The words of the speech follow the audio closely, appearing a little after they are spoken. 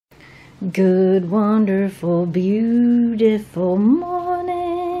Good, wonderful, beautiful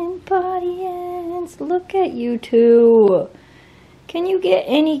morning, audience. Look at you two. Can you get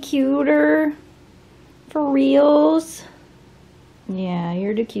any cuter? For reals? Yeah,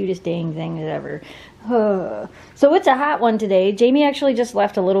 you're the cutest dang thing ever. So it's a hot one today. Jamie actually just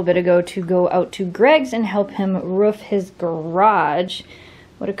left a little bit ago to go out to Greg's and help him roof his garage.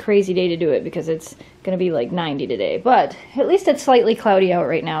 What a crazy day to do it, because it's going to be like 90 today. But at least it's slightly cloudy out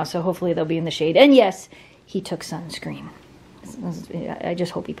right now, so hopefully they'll be in the shade. And yes, he took sunscreen. I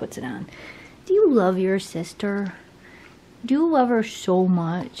just hope he puts it on. Do you love your sister? Do you love her so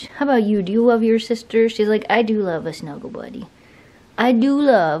much? How about you? Do you love your sister? She's like, I do love a snuggle buddy. I do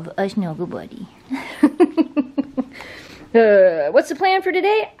love a snuggle buddy. What's the plan for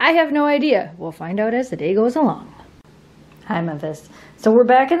today? I have no idea. We'll find out as the day goes along. Hi, Memphis. So we're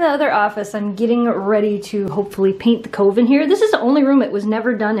back in the other office. I'm getting ready to hopefully paint the cove in here. This is the only room it was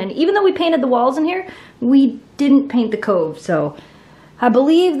never done in. Even though we painted the walls in here, we didn't paint the cove. So I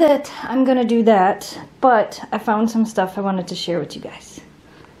believe that I'm gonna do that, but I found some stuff I wanted to share with you guys.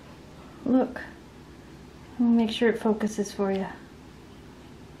 Look, let me make sure it focuses for you.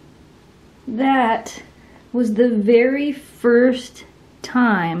 That was the very first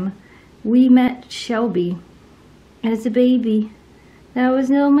time we met Shelby as a baby. That was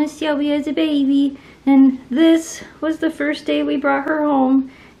little Miss Shelby as a baby, and this was the first day we brought her home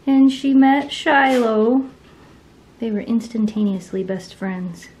and she met Shiloh. They were instantaneously best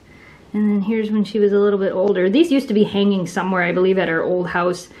friends. And then here's when she was a little bit older. These used to be hanging somewhere, I believe, at our old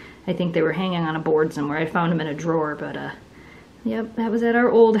house. I think they were hanging on a board somewhere. I found them in a drawer, but yep, that was at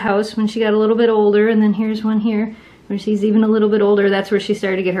our old house when she got a little bit older. And then here's one here where she's even a little bit older. That's where she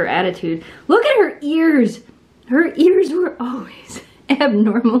started to get her attitude. Look at her ears. Her ears were always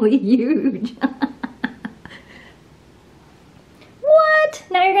abnormally huge. What?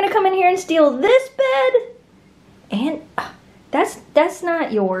 Now you're gonna come in here and steal this bed? And that's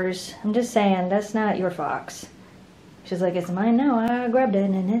not yours. I'm just saying, that's not your fox. She's like, it's mine now. I grabbed it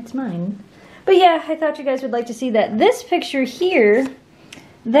and it's mine. But yeah, I thought you guys would like to see that. This picture here,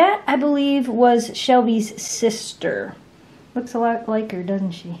 that I believe was Shelby's sister. Looks a lot like her,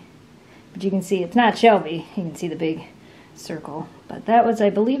 doesn't she? But you can see it's not Shelby. You can see the big circle. But that was, I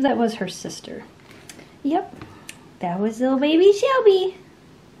believe that was her sister. Yep, that was little baby Shelby.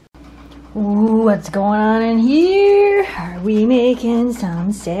 Ooh, what's going on in here? Are we making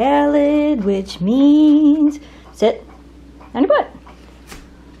some salad? Which means, sit on your butt.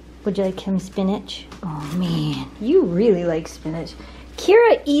 Would you like some spinach? Oh man, you really like spinach.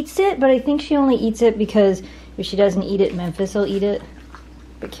 Kira eats it, but I think she only eats it because if she doesn't eat it, Memphis will eat it.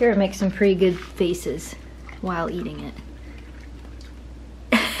 But Kira makes some pretty good faces while eating it.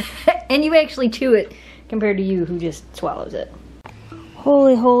 And you actually chew it compared to you who just swallows it.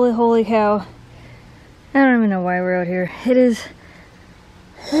 Holy, holy, holy cow. I don't even know why we're out here. It is,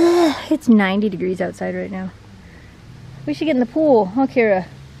 it's 90 degrees outside right now. We should get in the pool. Oh, Kira.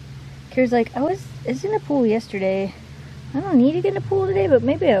 Kira's like, I was in the pool yesterday. I don't need to get in the pool today, but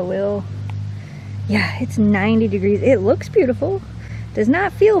maybe I will. Yeah, it's 90 degrees. It looks beautiful. Does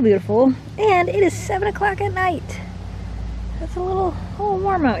not feel beautiful. And it is 7 o'clock at night. It's a little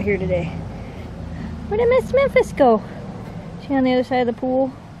warm out here today. Where did Miss Memphis go? She on the other side of the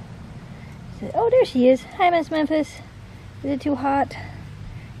pool. Oh, there she is. Hi, Miss Memphis. Is it too hot?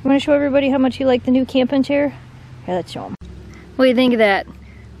 You want to show everybody how much you like the new camping chair? Okay, let's show them. What do you think of that?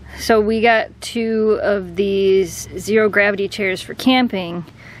 So we got 2 of these zero gravity chairs for camping.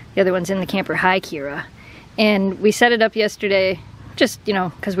 The other one's in the camper. Hi, Kira. And we set it up yesterday, just, you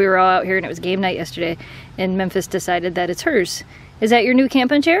know, because we were all out here and it was game night yesterday. And Memphis decided that it's hers. Is that your new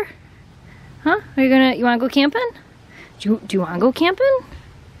camping chair? Huh? You want to go camping? Do you want to go camping?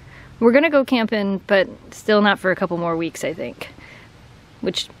 We're gonna go camping, but still not for a couple more weeks, I think.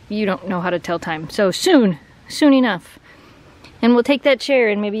 Which you don't know how to tell time. So soon enough. And we'll take that chair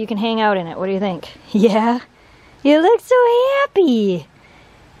and maybe you can hang out in it. What do you think? Yeah? You look so happy.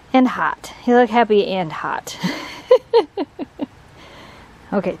 And hot. You look happy and hot.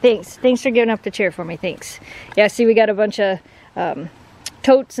 Okay, thanks. Thanks for giving up the chair for me. Thanks. Yeah, see, we got a bunch of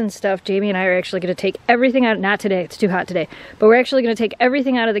totes and stuff. Jamie and I are actually going to take everything out. Not today. It's too hot today. But we're actually going to take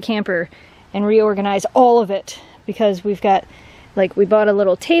everything out of the camper and reorganize all of it. Because we've got, like, we bought a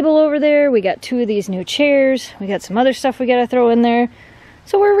little table over there. We got 2 of these new chairs. We got some other stuff we got to throw in there.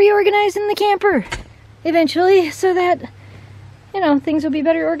 So we're reorganizing the camper eventually so that, you know, things will be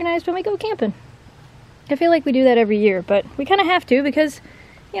better organized when we go camping. I feel like we do that every year, but we kind of have to because,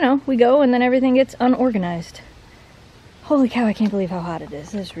 you know, we go and then everything gets unorganized. Holy cow, I can't believe how hot it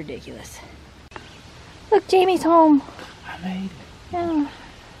is. This is ridiculous. Look, Jamie's home. I made it. Yeah.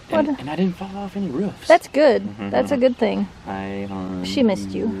 And allowed. And I didn't fall off any roofs. That's good. That's a good thing. She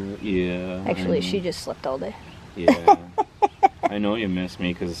missed you. Yeah. Actually, she just slept all day. Yeah. I know you missed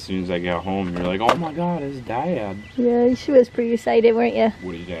me because as soon as I got home, you're like, oh my God, it's Dad. Yeah, she was pretty excited, weren't you?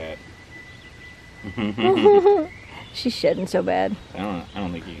 Woody's Dad. She's shedding so bad. I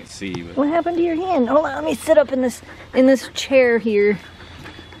don't think you can see, but What happened to your hand? Hold on, let me sit up in this chair here.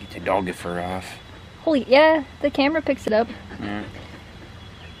 get the dog fur off. Holy, yeah, the camera picks it up. Yeah.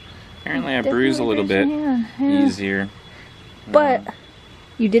 Apparently I bruised a little bit easier. But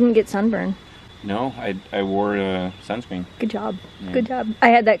you didn't get sunburn. No, I wore sunscreen. Good job. Yeah. Good job. I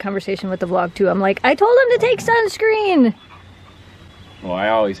had that conversation with the vlog too. I'm like, I told him to take sunscreen. Well, I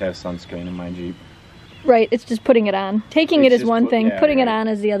always have sunscreen in my Jeep. Right, it's just putting it on. Taking it is one thing, putting it on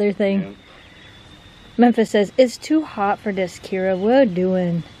is the other thing. Yeah. Memphis says, it's too hot for this, Kira. What are you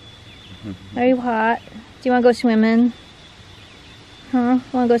doing? Are you hot? Do you want to go swimming? Huh?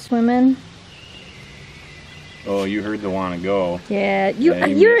 Want to go swimming? Oh, you heard the want to go. Yeah,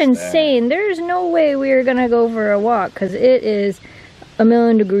 you're insane. There's no way we're going to go for a walk because it is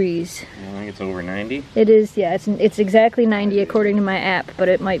 1,000,000 degrees. I think it's over 90. It is, yeah. It's exactly 90 according to my app, but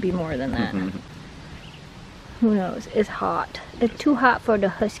it might be more than that. Who knows? It's hot. It's too hot for the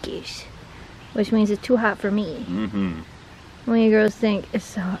Huskies, which means it's too hot for me. When you girls think it's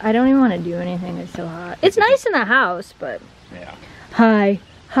so, I don't even want to do anything. It's so hot. It's nice in the house, but Yeah. hi,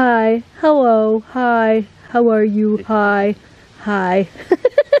 hello, hi, how are you? Hi.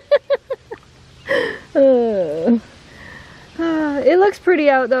 It looks pretty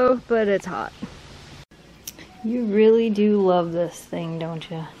out though, but it's hot. You really do love this thing, don't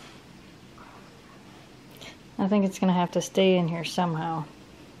you? I think it's gonna have to stay in here somehow.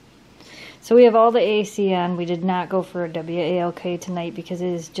 So we have all the AC on. We did not go for a WALK tonight because it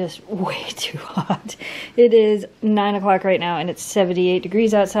is just way too hot. It is 9 o'clock right now and it's 78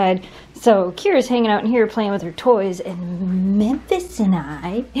 degrees outside. So Kira's hanging out in here playing with her toys, and Memphis and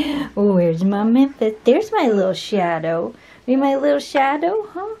I, where's my Memphis? There's my little shadow. Are you my little shadow,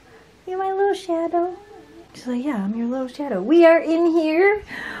 huh? You my little shadow? She's like, yeah, I'm your little shadow. We are in here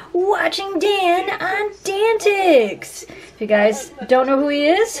watching Dan on Dantix. If you guys don't know who he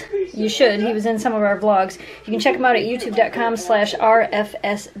is, you should. He was in some of our vlogs. You can check him out at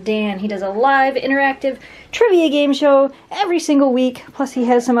youtube.com/RFSDan. He does a live interactive trivia game show every single week. Plus he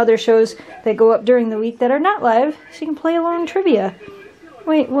has some other shows that go up during the week that are not live, so you can play along trivia.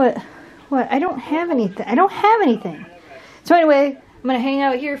 Wait, what? What? I don't have anything. So anyway, I'm going to hang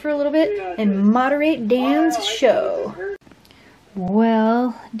out here for a little bit and moderate Dan's show.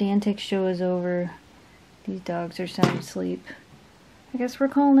 Well, Dantix's show is over. These dogs are sound asleep. I guess we're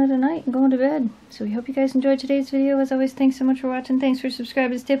calling it a night and going to bed. So we hope you guys enjoyed today's video. As always, thanks so much for watching. Thanks for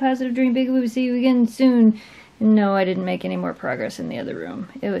subscribing. Stay positive, dream big. We will see you again soon. No, I didn't make any more progress in the other room.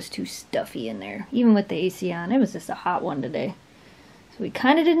 It was too stuffy in there. Even with the AC on, it was just a hot one today. So we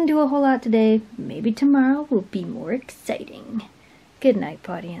kind of didn't do a whole lot today. Maybe tomorrow will be more exciting. Good night,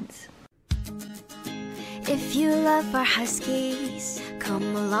 audience. If you love our Huskies,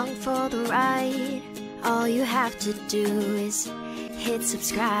 come along for the ride. All you have to do is hit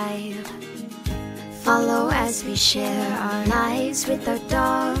subscribe. Follow as we share our lives with our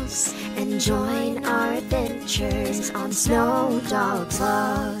dogs, and join our adventures on Snow Dogs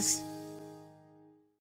Vlogs.